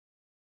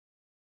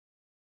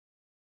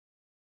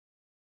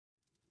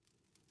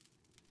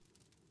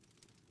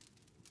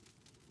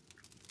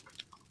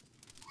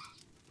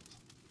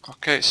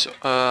Okay, so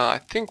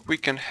I think we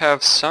can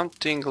have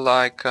something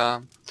like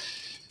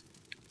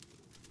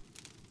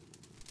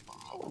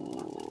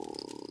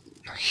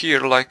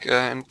here, like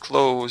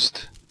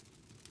enclosed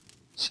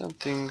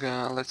something.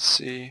 Let's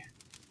see,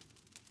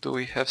 do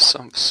we have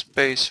some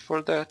space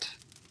for that?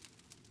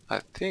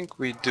 I think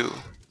we do.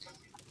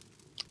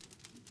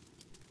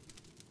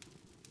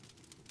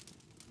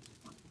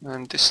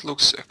 And this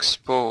looks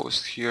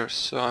exposed here,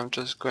 so I'm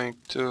just going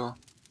to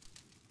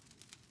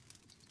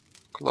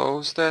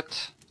close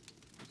that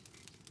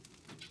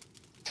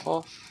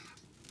off.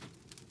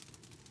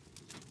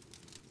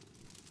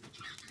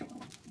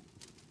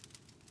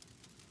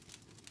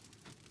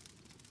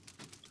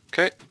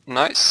 Okay,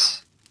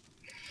 nice.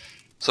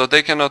 So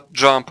they cannot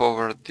jump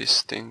over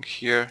this thing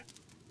here,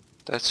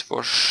 that's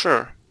for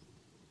sure.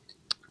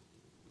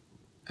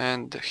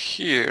 And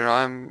here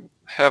I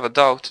have a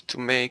doubt to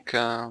make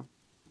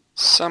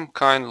some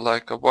kind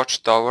like a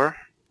watchtower.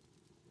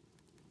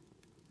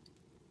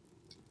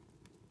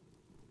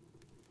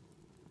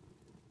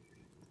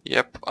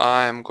 Yep,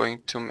 I am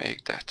going to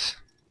make that.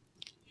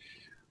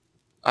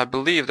 I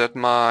believe that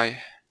my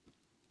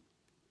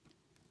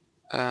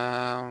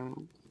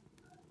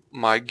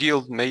my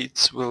guild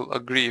mates will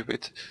agree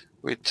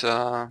with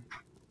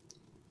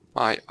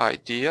my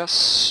idea,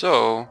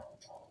 so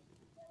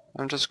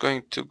I'm just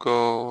going to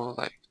go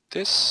like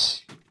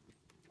this,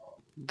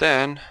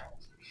 then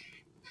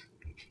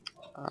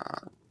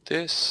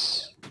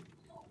this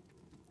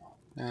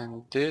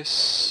and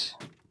this.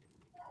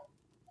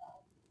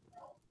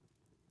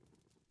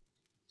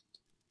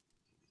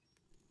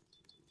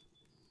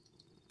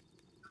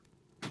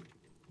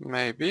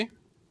 Maybe.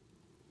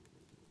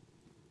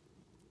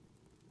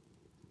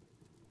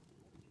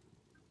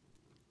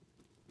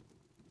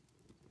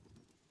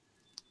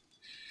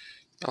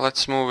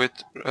 Let's move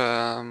it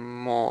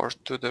more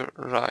to the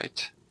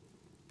right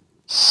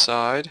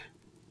side,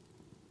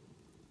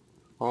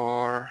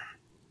 or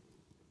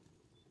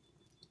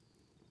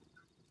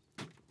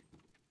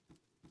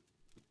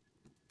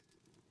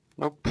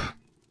nope.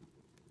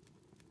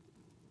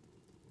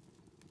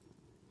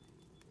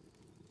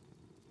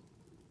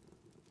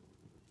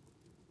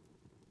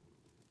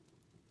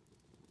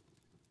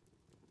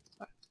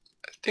 I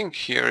think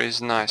here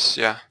is nice,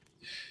 yeah.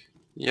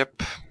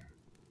 Yep.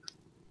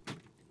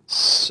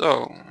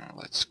 So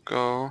let's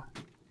go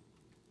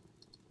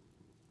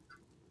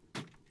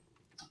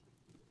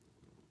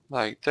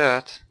like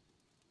that.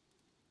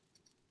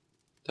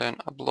 Then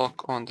a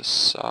block on the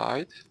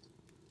side,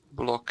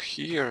 block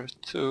here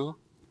too.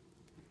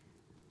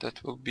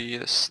 That will be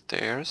the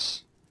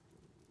stairs.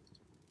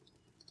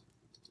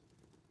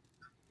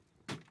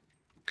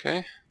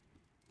 Okay.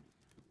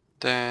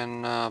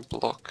 Then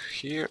block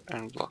here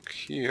and block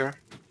here.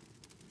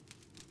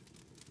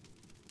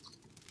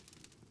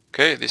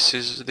 Okay, this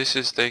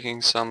is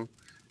taking some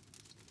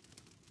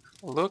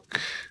look.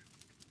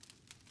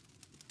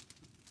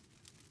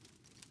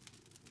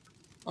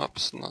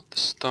 Oops, not the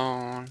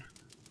stone.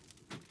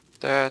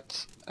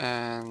 That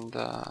and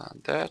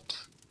that.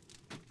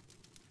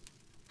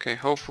 Okay,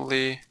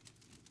 hopefully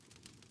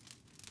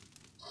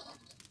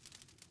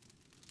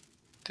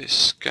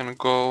this can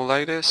go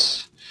like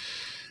this.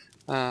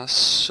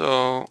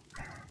 So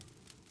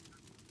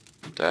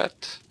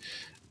that,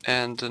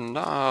 and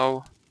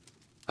now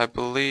I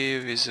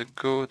believe is a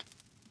good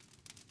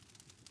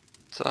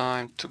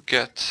time to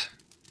get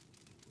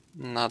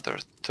another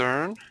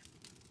turn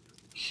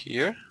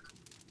here.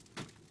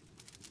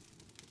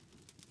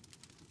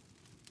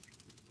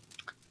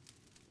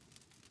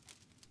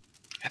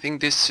 I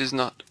think this is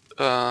not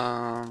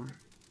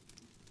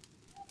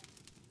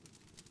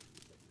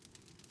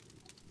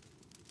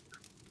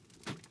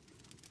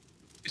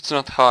it's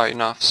not high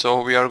enough,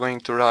 so we are going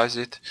to rise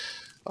it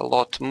a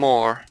lot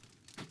more.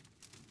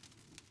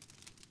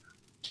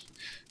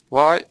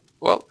 Why?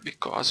 Well,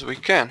 because we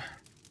can.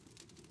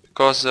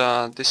 Because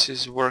this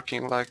is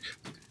working like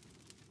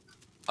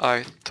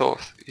I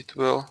thought it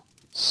will.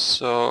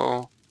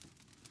 So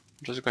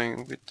I'm just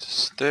going with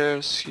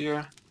stairs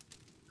here.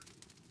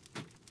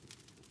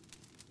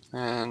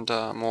 And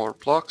more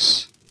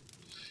blocks.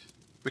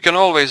 We can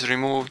always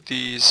remove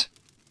these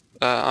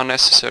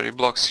unnecessary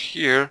blocks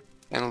here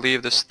and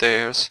leave the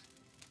stairs,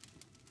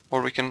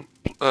 or we can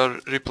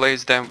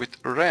replace them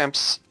with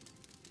ramps,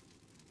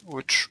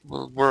 which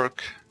will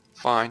work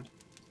fine.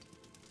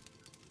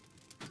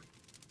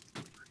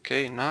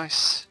 Okay,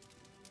 nice.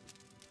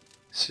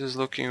 This is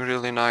looking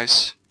really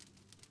nice.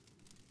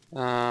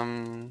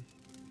 I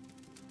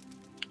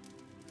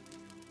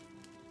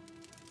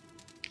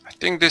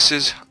think this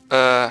is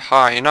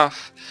high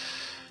enough,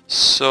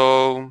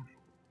 so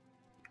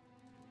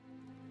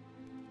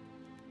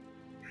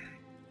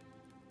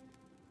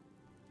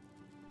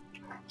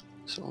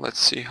let's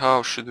see,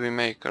 how should we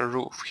make a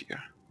roof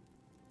here?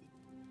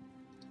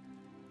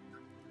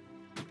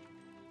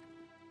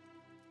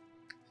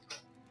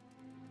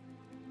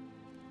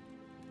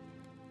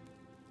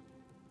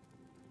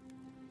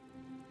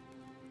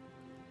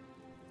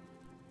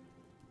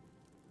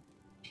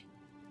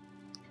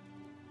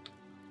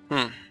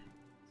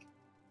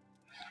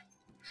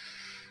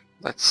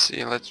 Let's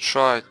see, let's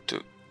try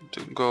to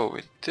go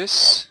with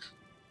this.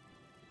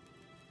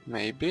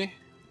 Maybe.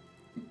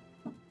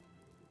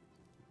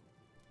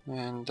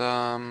 And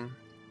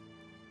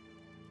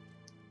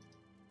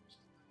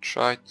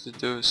try to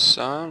do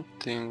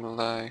something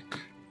like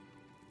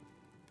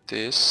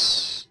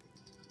this.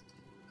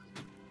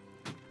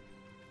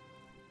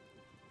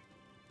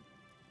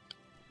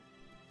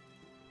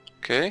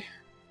 Okay.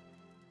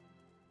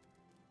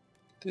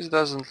 This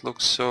doesn't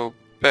look so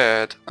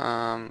bad,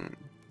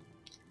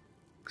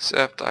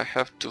 except I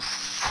have to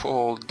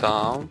fall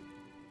down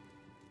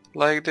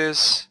like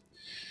this,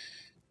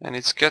 and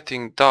it's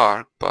getting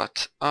dark,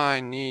 but I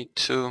need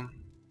to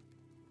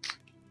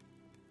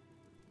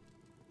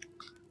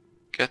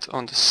get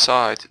on the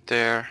side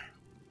there.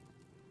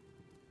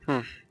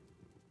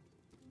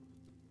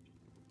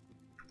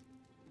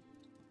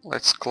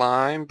 Let's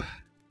climb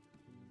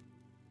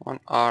on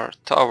our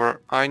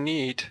tower. I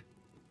need...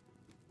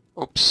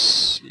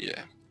 Oops,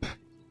 yeah.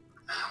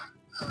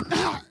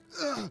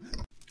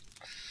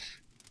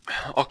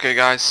 Okay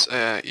guys,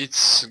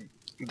 it's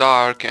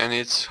dark and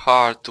it's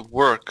hard to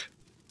work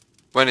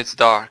when it's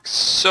dark,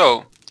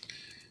 so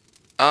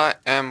I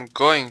am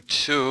going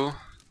to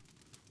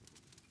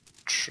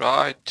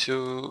try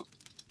to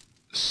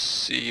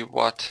see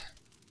what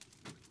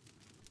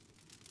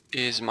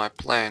is my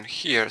plan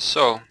here.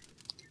 So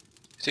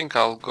I think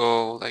I'll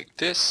go like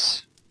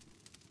this,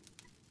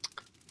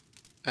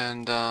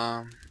 and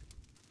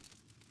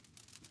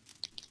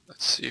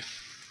let's see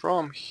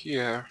from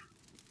here.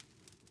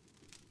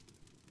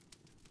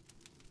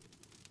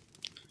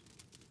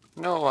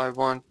 No, I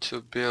want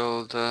to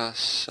build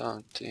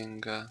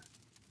something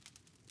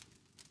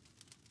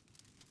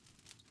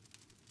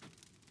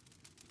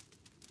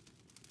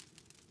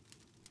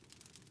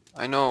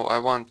I know I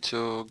want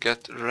to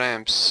get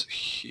ramps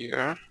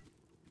here.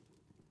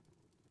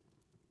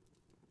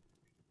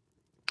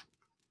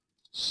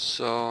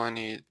 So I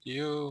need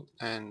you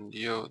and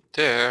you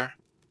there,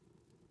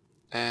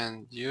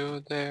 and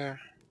you there,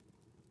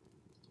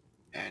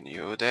 and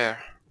you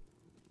there.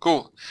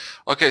 Cool.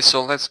 Okay,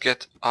 so let's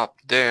get up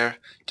there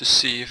to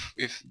see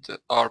if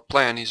our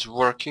plan is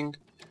working.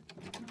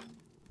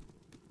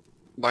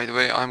 By the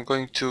way, I'm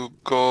going to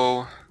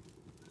go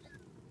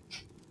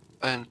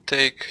and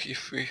take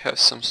if we have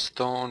some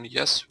stone.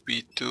 Yes,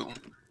 we do.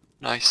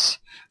 Nice.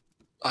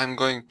 I'm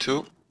going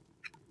to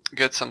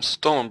get some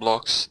stone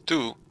blocks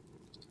too.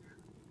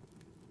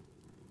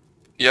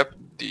 Yep,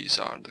 these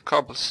are the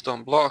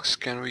cobblestone blocks.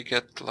 Can we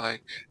get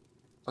like...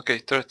 Okay,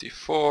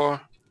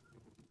 34.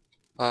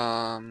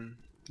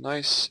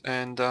 Nice.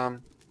 And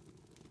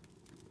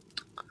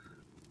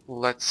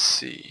let's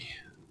see.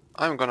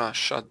 I'm gonna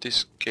shut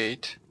this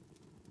gate.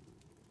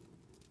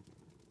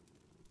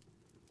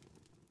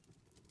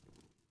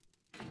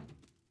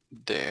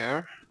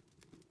 There.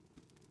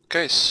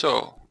 Okay,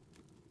 so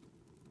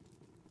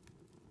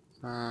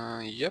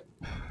yep,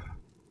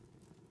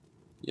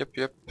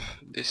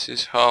 this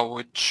is how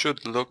it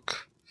should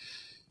look,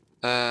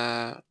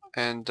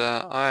 and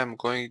I am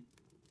going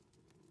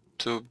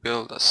to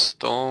build a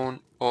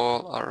stone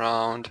all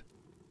around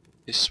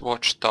this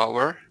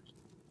watchtower.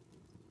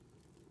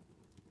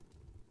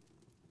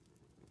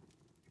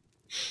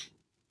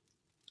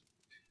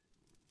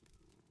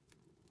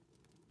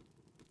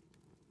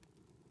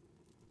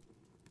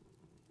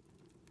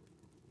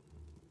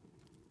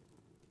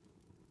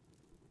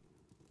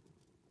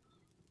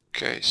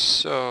 Okay,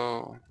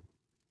 so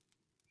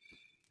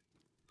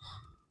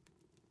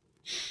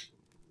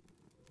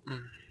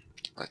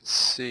let's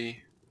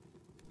see.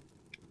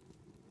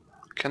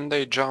 Can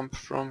they jump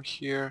from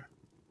here?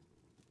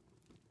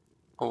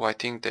 Oh, I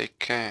think they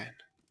can.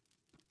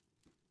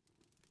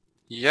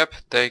 Yep,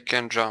 they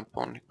can jump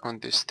on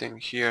this thing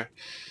here.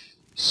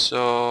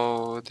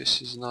 So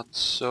this is not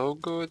so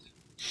good.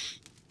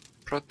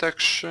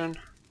 Protection.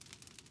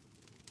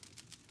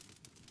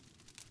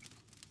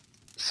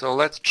 So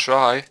let's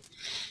try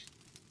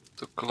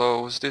to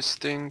close this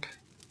thing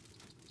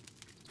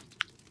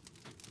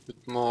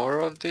with more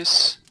of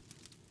this.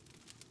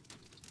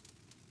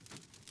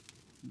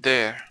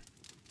 There.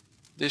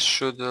 This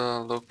should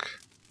look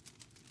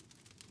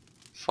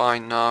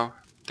fine now.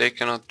 They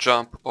cannot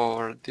jump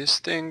over this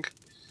thing.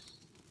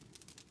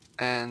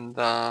 And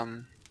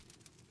I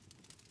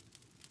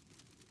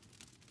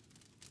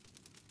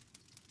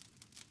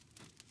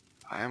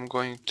am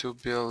going to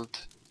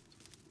build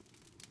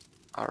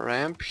a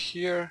ramp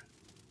here.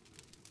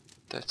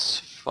 That's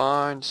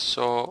fine.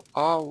 So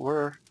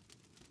our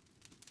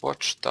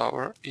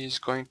watchtower is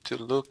going to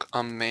look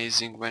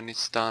amazing when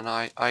it's done.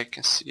 I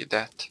can see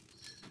that.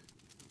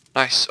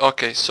 Nice.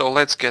 Okay, so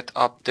let's get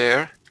up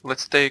there.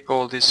 Let's take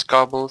all these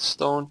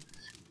cobblestone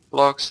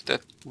blocks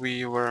that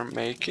we were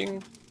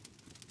making,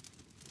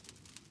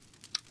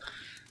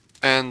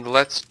 and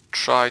let's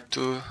try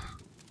to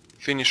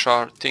finish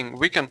our thing.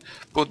 We can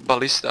put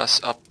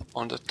ballistas up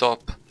on the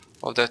top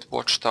of that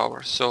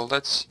watchtower. So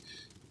let's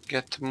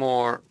get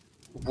more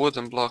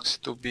wooden blocks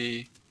to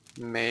be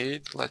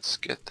made. Let's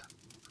get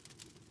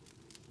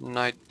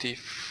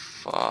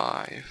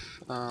 95.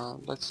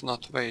 Let's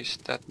not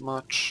waste that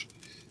much.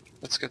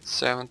 Let's get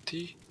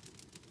 70.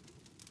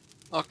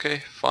 Okay,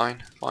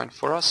 fine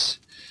for us.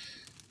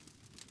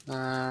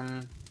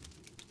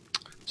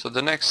 So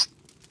the next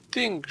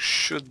thing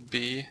should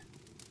be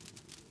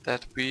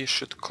that we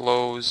should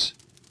close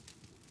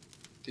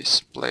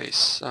this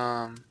place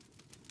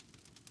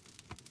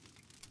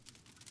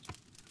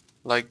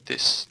like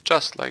this,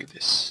 just like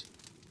this,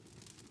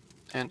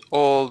 and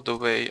all the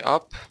way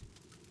up.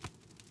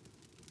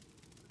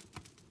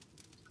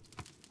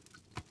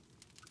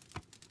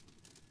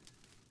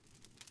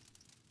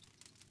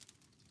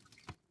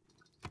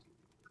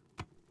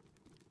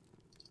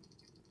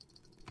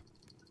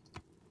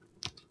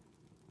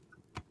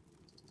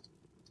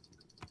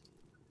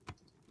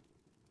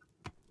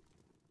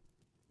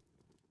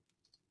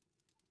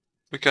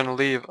 We can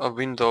leave a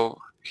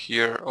window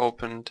here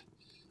opened,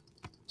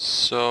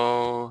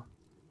 so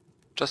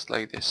just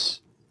like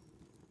this.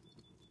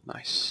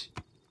 Nice.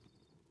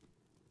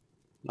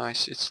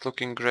 Nice, it's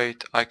looking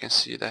great, I can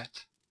see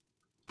that.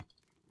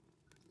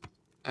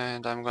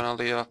 And I'm gonna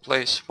leave a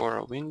place for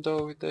a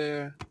window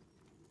there.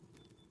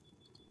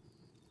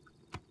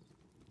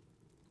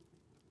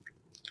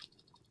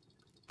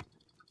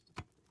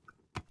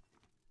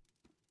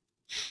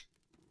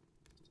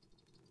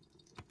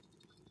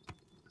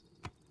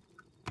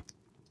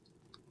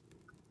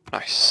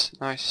 Nice,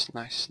 nice,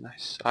 nice,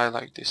 nice. I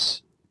like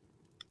this.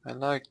 I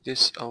like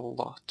this a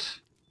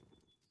lot.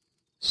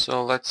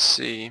 So let's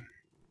see.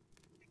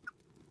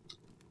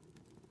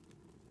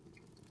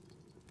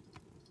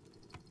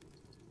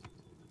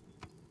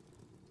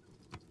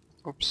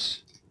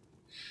 Oops.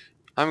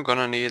 I'm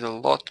gonna need a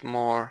lot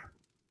more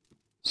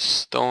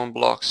stone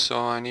blocks,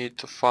 so I need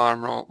to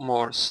farm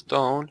more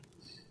stone.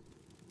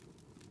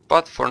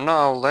 But for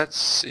now, let's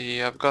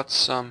see. I've got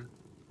some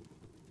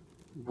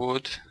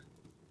wood.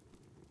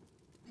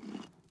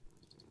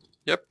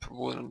 Yep,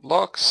 wooden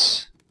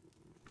blocks.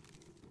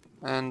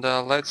 And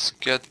let's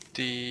get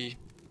the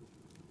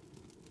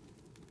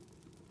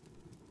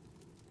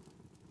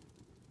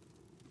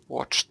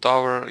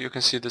watchtower. You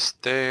can see the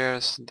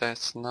stairs,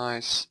 that's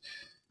nice.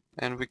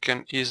 And we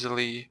can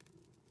easily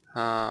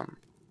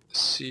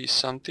see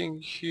something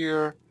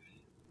here.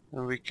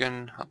 And we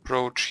can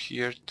approach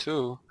here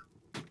too.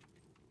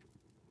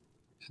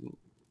 And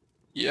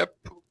yep,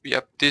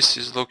 this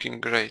is looking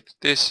great.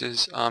 This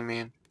is, I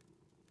mean...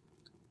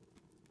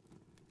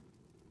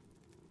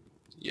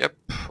 Yep,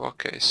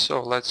 okay,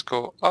 so let's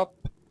go up,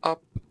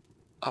 up,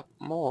 up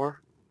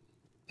more.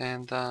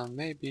 And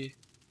maybe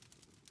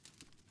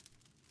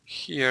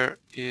here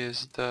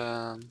is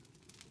the...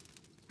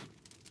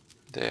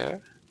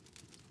 there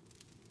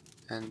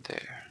and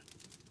there.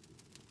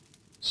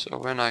 So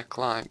when I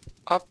climb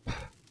up,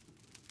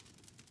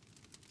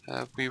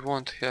 we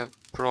won't have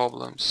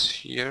problems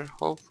here,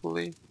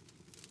 hopefully.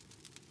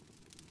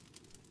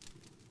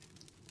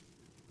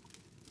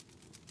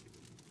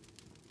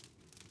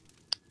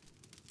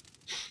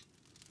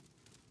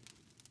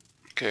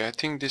 Okay, I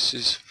think this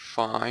is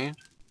fine.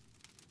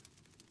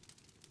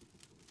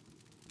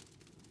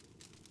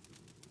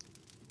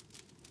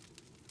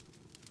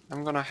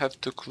 I'm gonna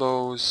have to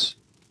close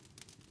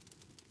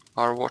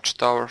our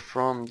watchtower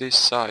from this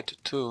side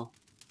too.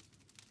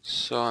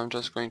 So I'm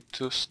just going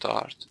to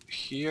start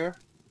here.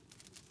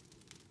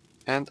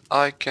 And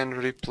I can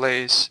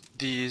replace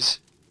these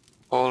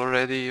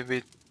already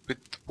with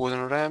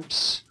wooden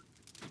ramps.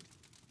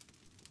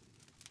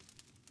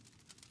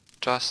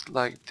 Just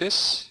like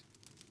this.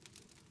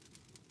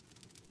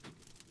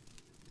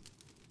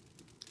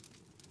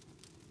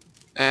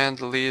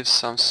 And leave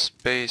some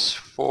space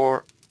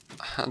for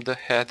the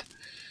head.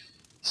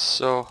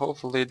 So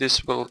hopefully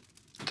this will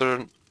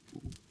turn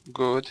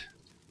good.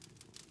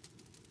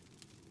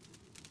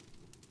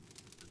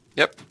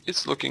 Yep,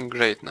 it's looking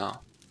great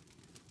now.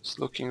 It's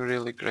looking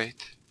really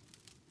great.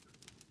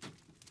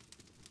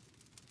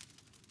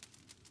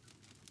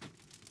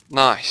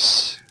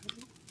 Nice.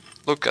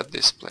 Look at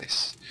this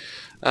place.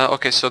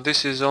 Okay, so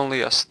this is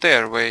only a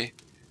stairway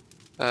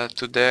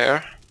to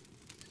there.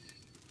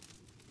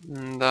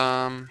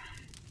 And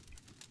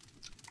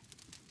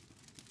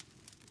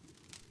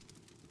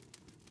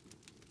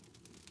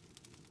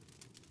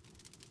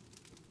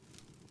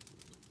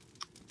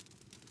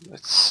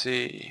let's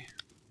see.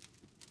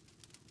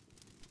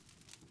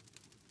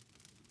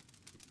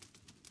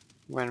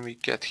 When we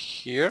get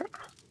here,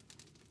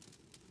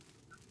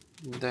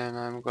 then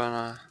I'm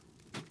gonna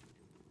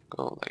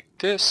go like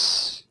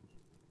this.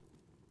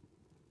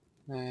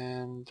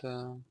 And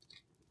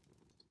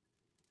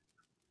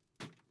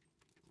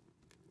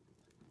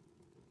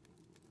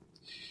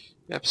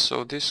yep,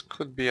 so this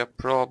could be a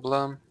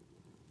problem.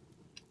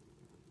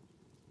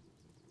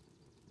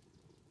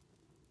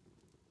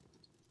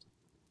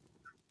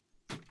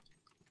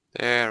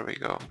 There we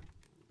go.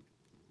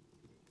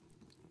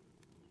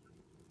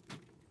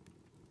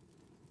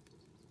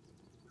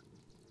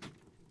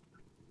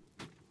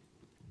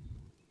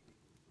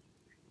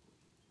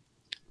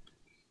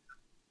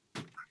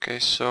 Okay,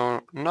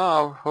 so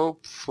now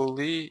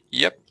hopefully,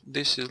 yep,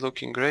 this is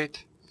looking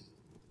great.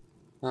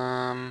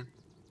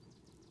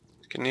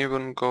 Can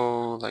even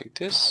go like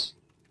this.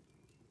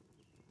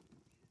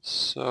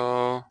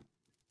 So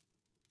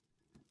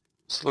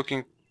it's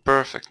looking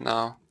perfect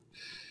now.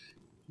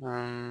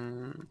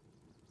 I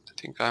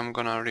think I'm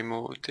gonna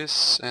remove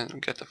this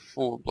and get a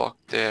full block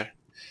there,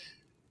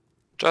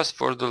 just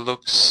for the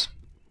looks.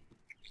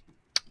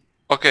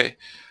 Okay,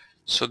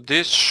 so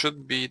this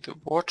should be the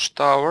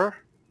watchtower.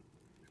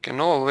 Can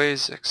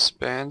always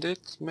expand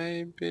it,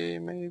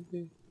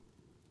 maybe.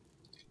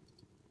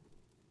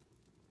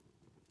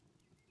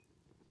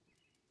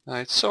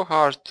 It's so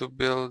hard to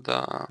build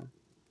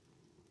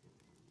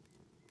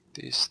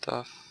this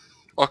stuff.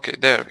 Okay,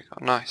 there we go,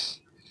 nice.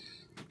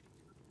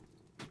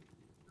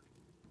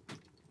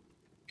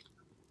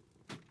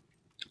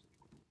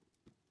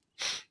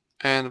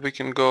 And we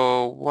can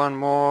go one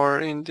more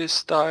in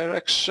this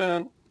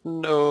direction.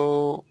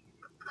 No.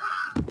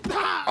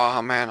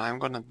 Oh man, I'm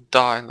gonna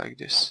die like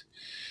this.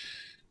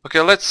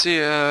 Okay, let's see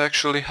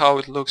actually how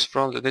it looks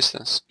from the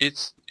distance.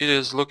 It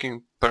is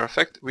looking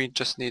perfect. We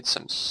just need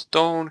some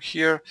stone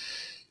here.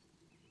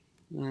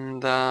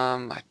 And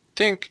I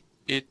think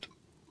it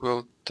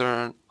will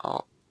turn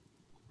out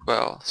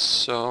well.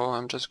 So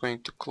I'm just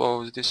going to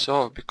close this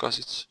off because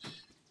it's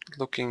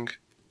looking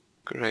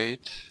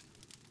great.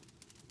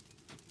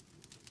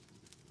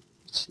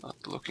 It's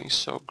not looking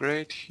so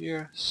great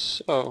here,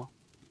 so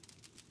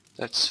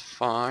that's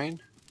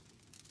fine.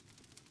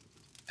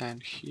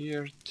 And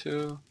here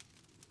too.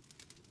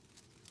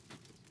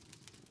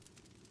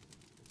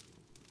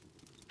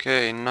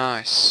 Okay,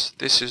 nice.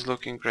 This is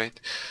looking great.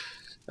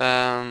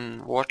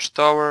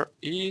 Watchtower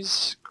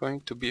is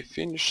going to be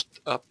finished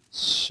up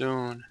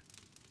soon.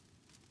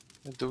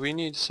 Do we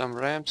need some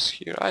ramps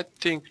here? I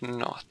think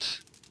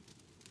not.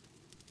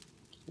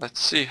 Let's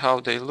see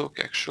how they look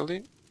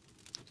actually.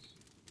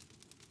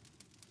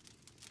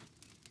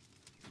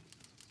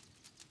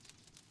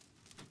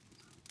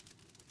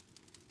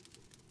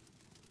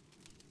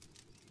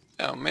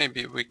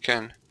 Maybe we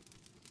can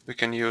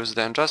use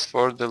them just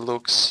for the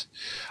looks.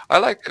 I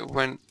like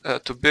when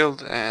to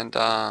build and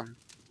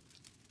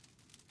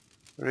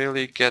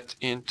really get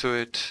into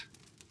it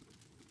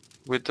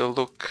with the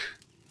look.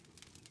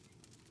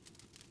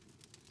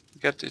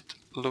 Get it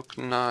look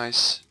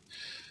nice.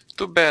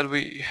 Too bad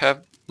we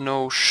have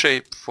no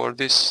shape for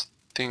this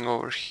thing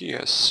over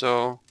here,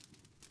 so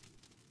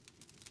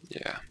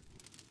yeah.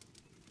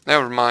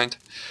 Never mind.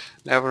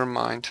 Never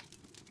mind.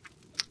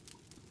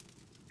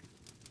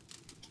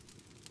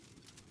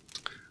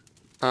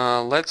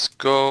 Let's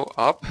go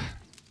up.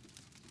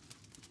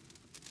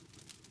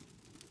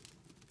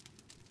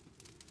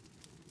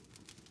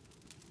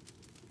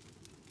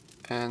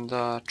 And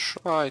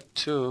try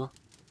to...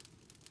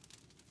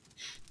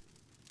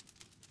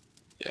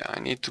 Yeah, I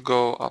need to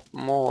go up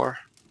more.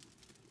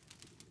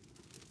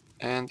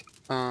 And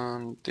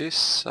on this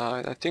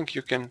side, I think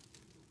you can...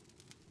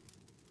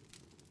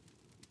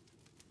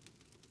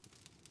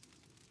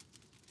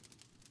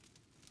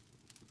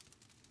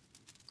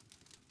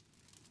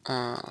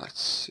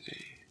 let's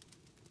see.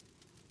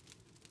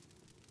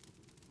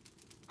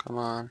 Come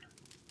on.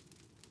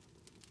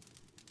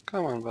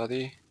 Come on,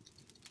 buddy.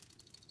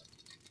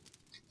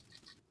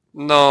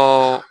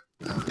 No.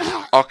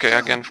 Okay,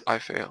 again I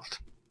failed.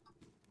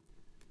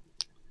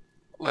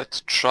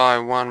 Let's try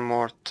one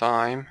more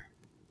time.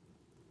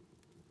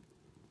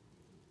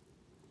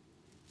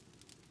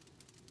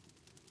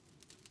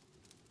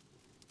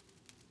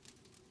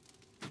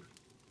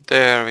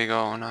 There we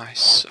go,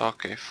 nice.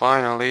 Okay,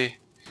 finally.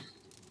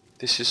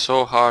 This is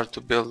so hard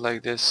to build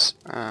like this.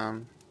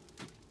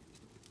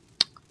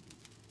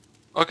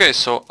 Okay,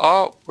 so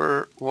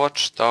our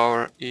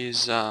watchtower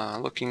is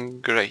looking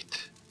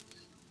great.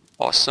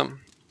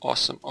 Awesome,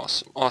 awesome,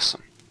 awesome,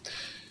 awesome.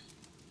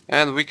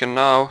 And we can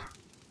now...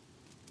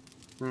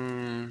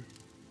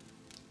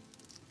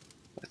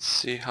 let's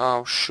see,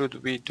 how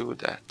should we do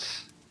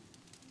that?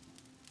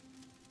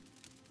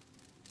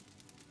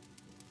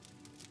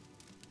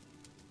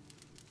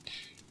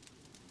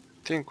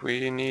 I think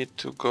we need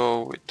to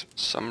go with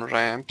some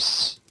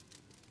ramps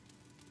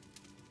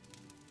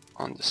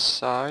on the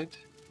side.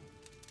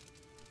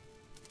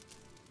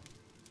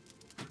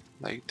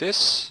 Like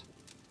this.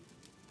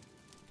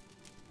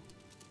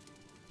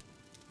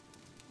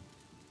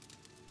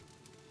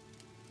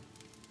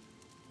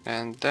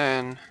 And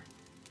then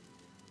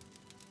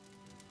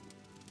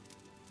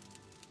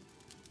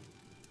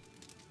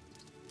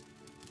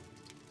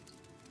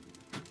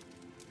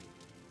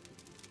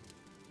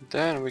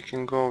we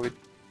can go with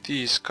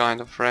these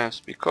kind of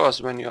ramps,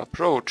 because when you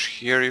approach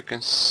here you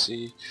can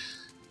see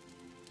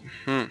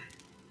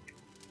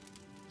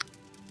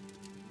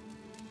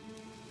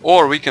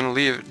or we can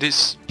leave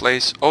this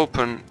place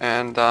open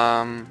and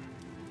I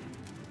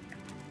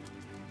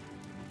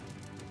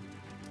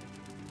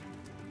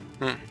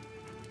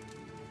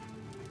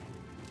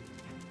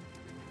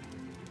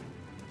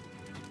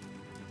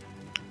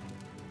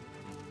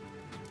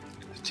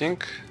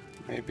think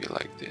maybe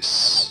like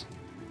this.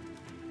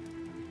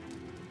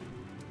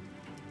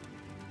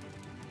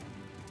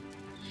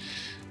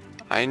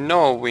 I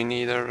know we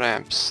need a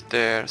ramp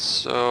there,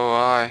 so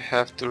I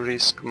have to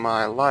risk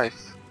my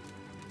life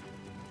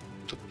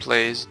to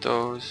place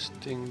those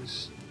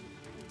things.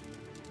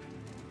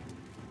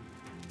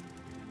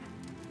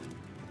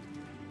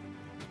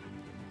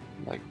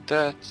 Like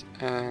that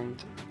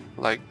and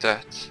like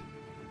that.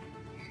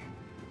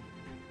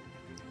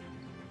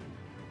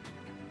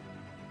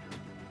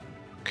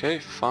 Okay,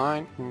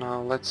 fine.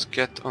 Now let's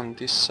get on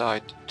this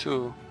side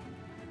too.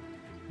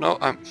 No,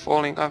 I'm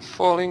falling, I'm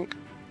falling.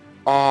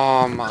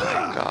 Oh my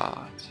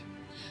god.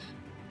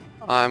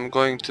 I'm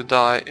going to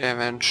die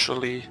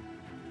eventually.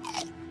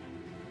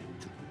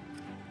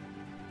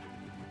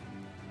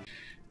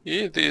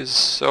 It is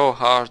so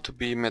hard to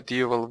be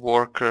medieval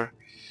worker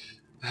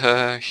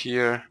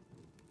here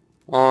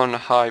on a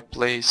high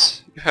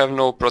place. You have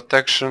no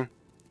protection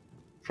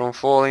from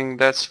falling,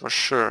 that's for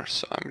sure.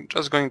 So I'm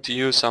just going to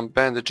use some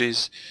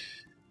bandages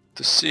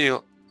to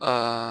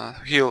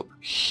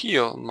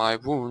heal my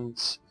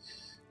wounds,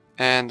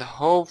 and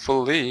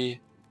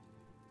hopefully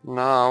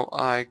now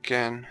I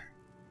can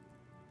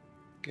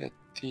get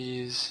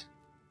these.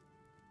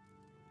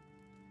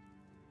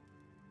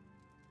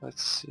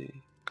 Let's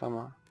see,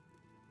 come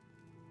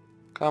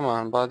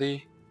on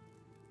buddy,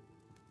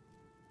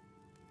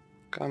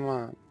 come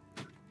on.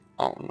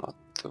 Oh, not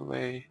the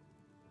way.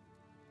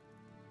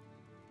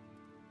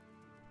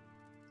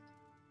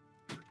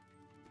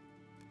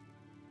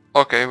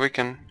 Okay, we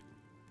can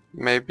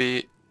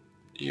maybe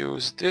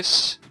use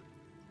this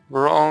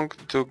wrong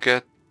to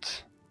get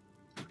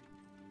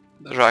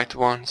the right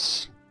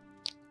ones.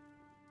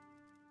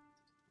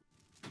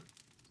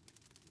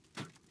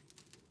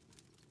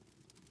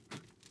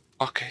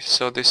 Okay,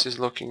 so this is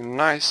looking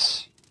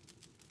nice.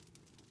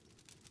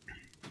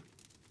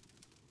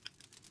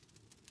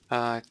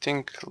 I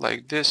think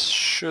like this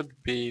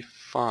should be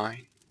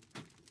fine.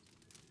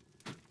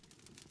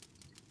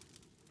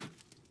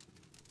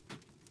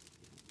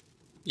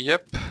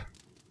 Yep.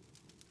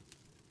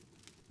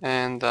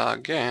 And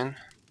again,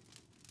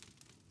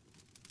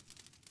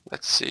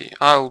 let's see,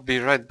 I'll be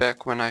right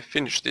back when I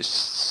finish this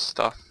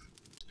stuff.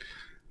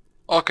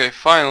 Okay,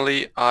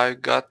 finally I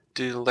got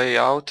the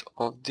layout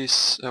of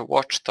this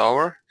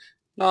watchtower.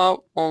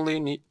 Now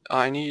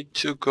I need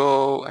to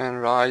go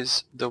and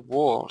rise the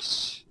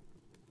walls.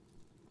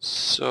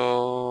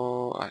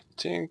 So I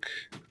think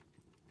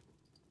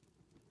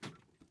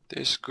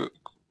this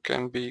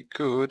can be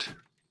good.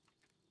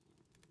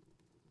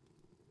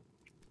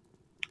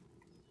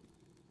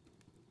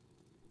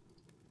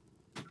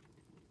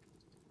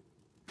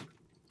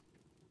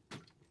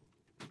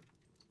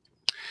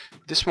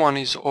 This one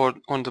is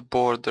on the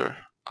border.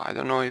 I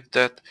don't know if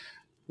that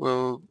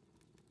will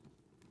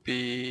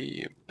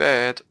be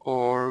bad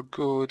or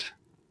good,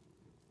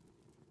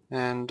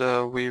 and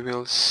we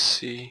will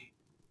see.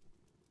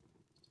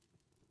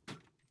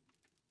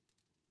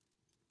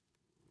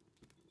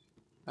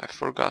 I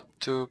forgot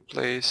to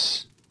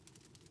place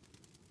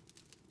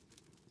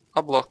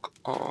a block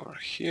over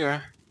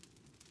here.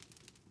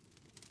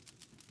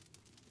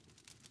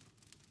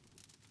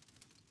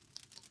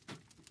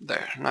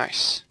 There,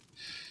 nice.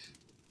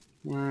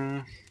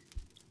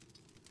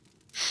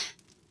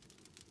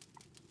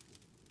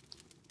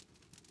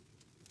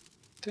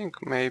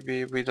 Think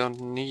maybe we don't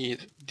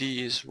need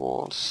these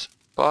walls,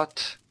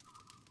 but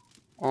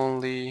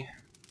only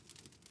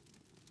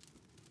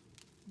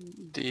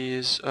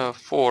these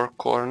 4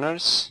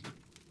 corners.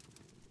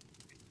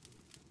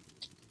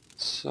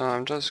 So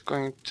I'm just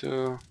going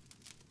to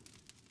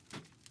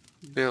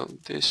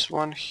build this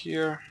one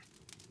here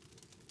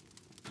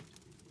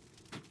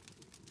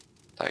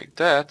like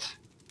that.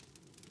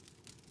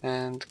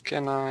 And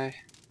can I?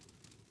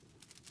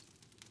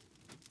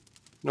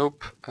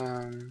 Nope.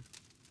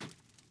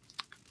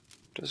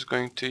 Just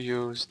going to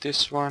use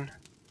this one.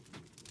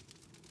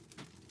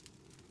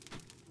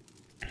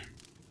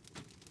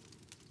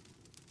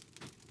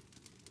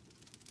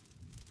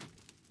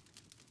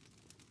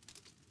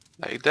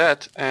 Like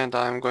that, and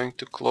I'm going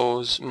to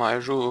close my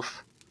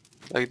roof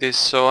like this.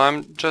 So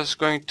I'm just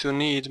going to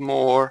need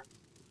more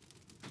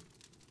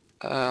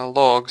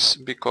logs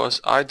because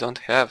I don't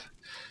have.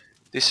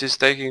 This is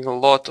taking a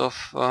lot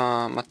of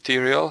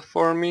material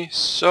for me,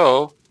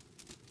 so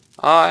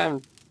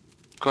I'm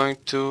going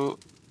to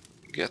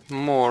get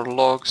more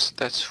logs,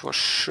 that's for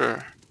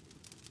sure.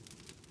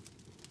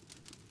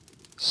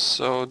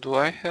 So do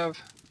I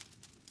have?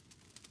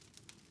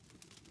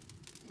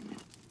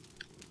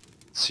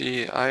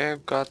 See, I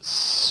have got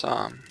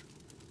some.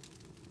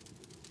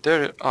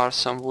 There are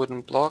some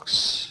wooden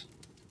blocks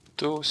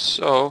too,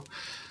 so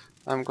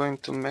I'm going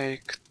to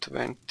make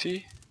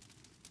 20.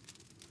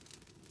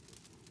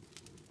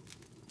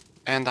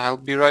 And I'll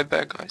be right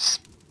back, guys.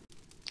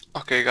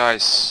 Okay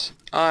guys,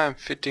 I'm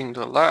fitting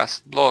the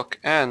last block,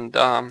 and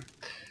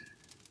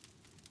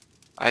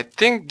I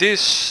think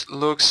this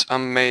looks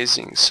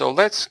amazing. So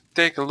let's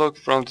take a look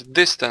from the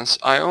distance.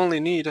 I only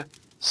need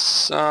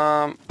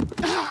some...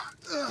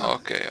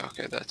 Okay,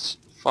 that's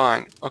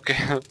fine.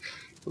 Okay,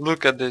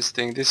 look at this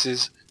thing. This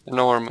is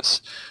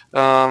enormous.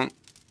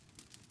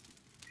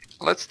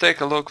 let's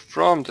take a look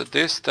from the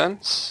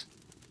distance.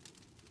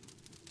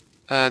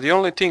 The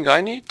only thing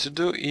I need to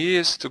do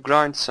is to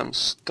grind some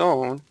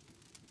stone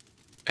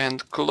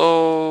and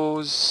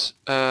close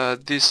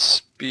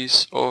this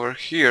piece over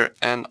here,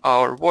 and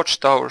our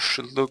watchtower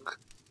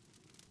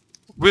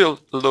will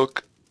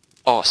look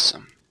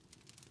awesome.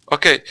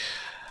 Okay,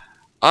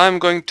 I'm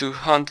going to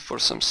hunt for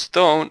some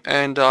stone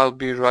and I'll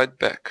be right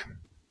back.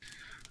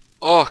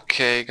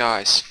 Okay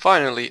guys,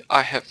 finally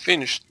I have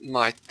finished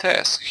my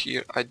task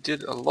here. I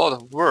did a lot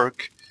of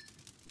work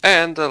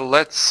and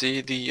let's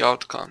see the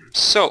outcome.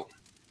 So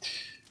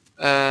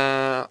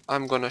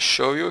I'm gonna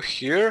show you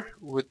here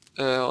with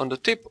on the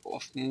tip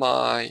of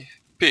my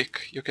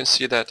pick. You can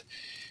see that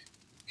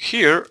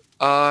here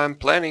I'm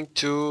planning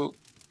to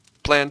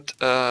plant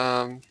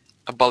a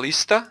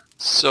ballista,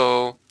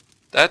 so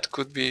that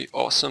could be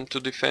awesome to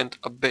defend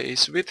a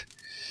base with.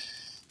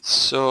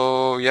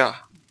 So yeah,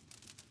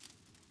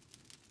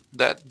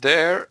 that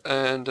there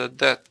and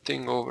that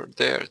thing over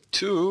there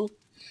too.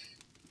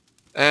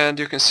 And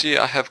you can see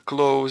I have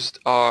closed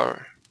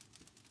our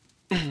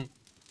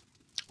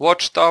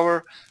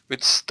watchtower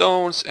with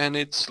stones and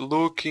it's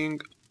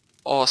looking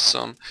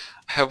awesome.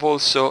 I have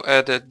also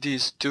added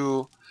these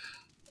two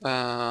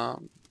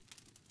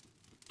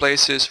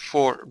places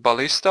for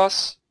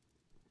ballistas,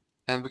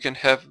 and we can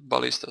have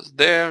ballistas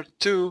there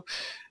too.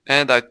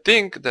 And I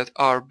think that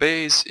our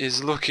base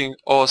is looking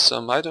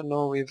awesome. I don't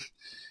know if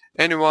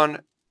anyone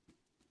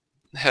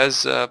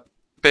has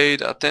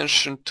paid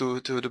attention to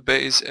the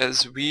base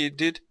as we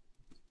did,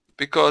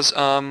 because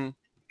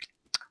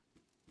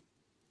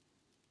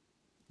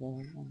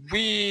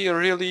we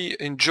really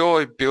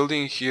enjoy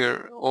building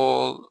here,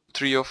 all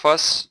three of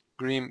us,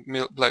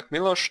 Black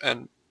Milosh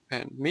and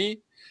me.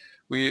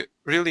 We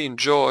really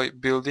enjoy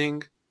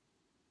building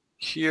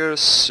here,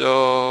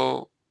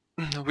 so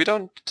we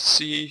don't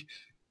see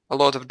a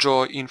lot of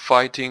joy in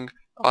fighting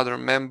other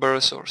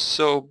members or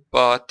so,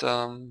 but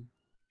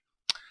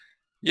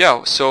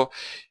yeah, so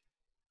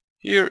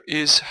here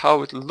is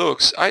how it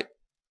looks. I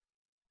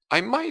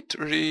might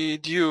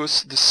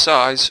reduce the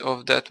size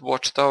of that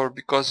watchtower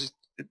because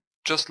it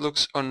just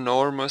looks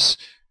enormous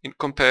in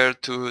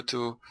compared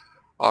to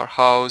our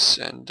house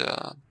and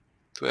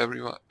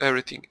to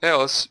everything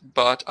else,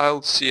 but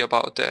I'll see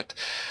about that.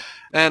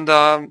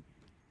 And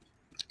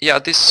yeah,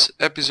 this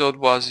episode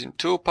was in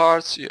two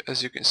parts,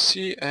 as you can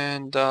see,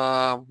 and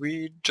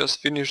we just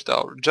finished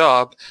our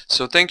job.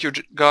 So thank you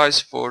guys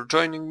for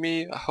joining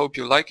me. I hope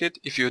you like it.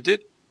 If you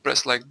did,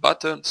 press like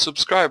button,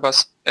 subscribe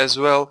us as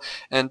well,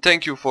 and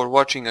thank you for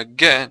watching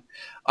again.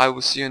 I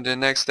will see you in the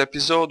next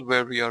episode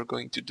where we are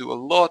going to do a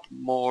lot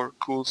more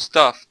cool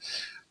stuff.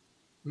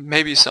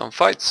 Maybe some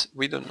fights,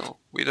 we don't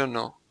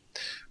know,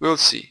 we'll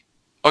see.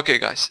 Okay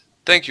guys,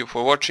 thank you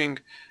for watching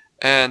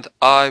and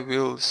I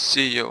will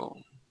see you.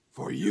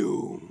 For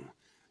you,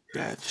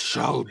 death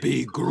shall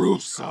be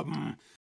gruesome.